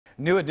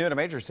New at noon, a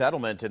major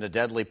settlement in a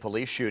deadly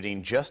police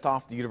shooting just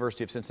off the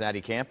University of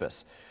Cincinnati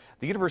campus.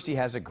 The university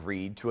has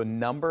agreed to a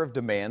number of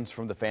demands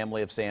from the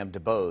family of Sam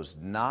DuBose,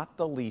 not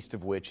the least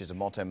of which is a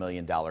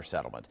multi-million-dollar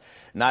settlement.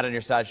 Not on your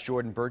side's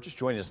Jordan Burgess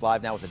joining us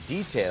live now with the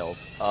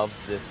details of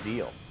this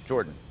deal.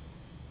 Jordan.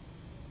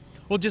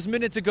 Well, just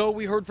minutes ago,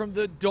 we heard from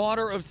the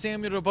daughter of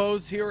Samuel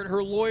DuBose here at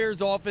her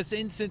lawyer's office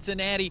in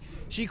Cincinnati.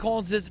 She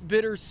calls this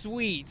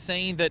bittersweet,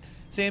 saying that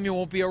Samuel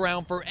won't be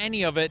around for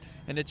any of it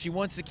and that she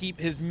wants to keep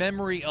his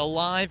memory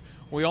alive.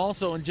 We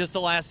also, in just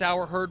the last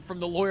hour, heard from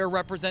the lawyer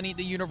representing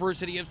the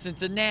University of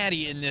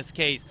Cincinnati in this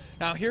case.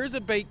 Now, here's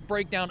a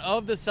breakdown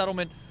of the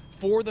settlement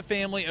for the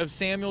family of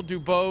Samuel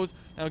DuBose.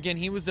 Now, again,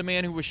 he was the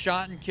man who was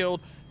shot and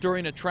killed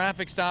during a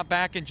traffic stop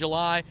back in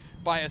July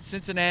by a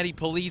Cincinnati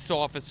police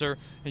officer.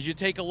 As you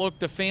take a look,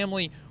 the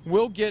family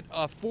will get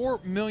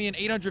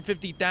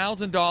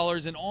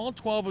 $4,850,000, and all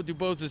 12 of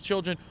DuBose's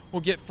children will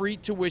get free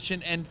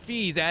tuition and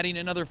fees, adding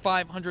another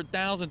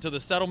 $500,000 to the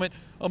settlement.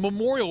 A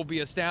memorial will be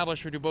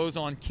established for DuBose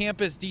on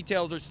campus.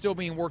 Details are still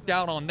being worked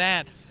out on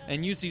that,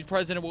 and UC's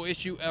president will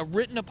issue a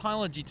written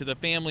apology to the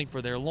family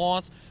for their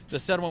loss. The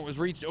settlement was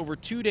reached over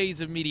 2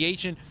 days of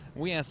mediation.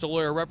 We asked a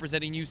lawyer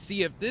representing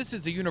UC if this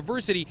is a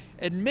university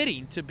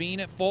admitting to being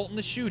at fault in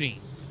the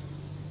shooting.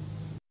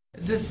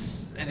 Is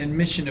this an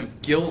admission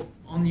of guilt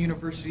on the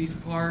university's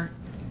part?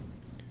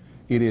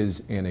 It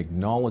is an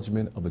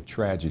acknowledgement of a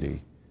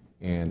tragedy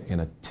and an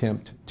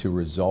attempt to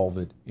resolve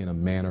it in a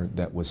manner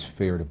that was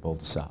fair to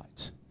both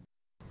sides.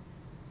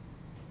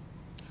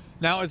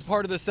 Now, as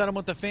part of the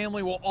settlement, the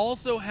family will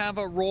also have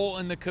a role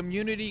in the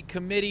community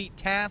committee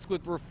tasked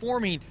with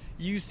reforming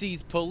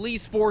UC's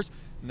police force.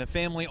 And the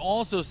family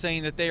also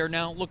saying that they are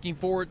now looking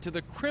forward to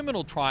the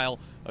criminal trial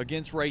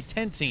against Ray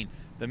Tensing,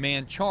 the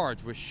man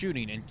charged with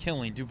shooting and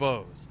killing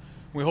DuBose.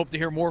 We hope to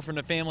hear more from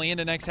the family in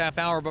the next half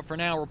hour, but for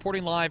now,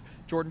 reporting live,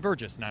 Jordan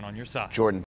Burgess, 9 on your side. Jordan.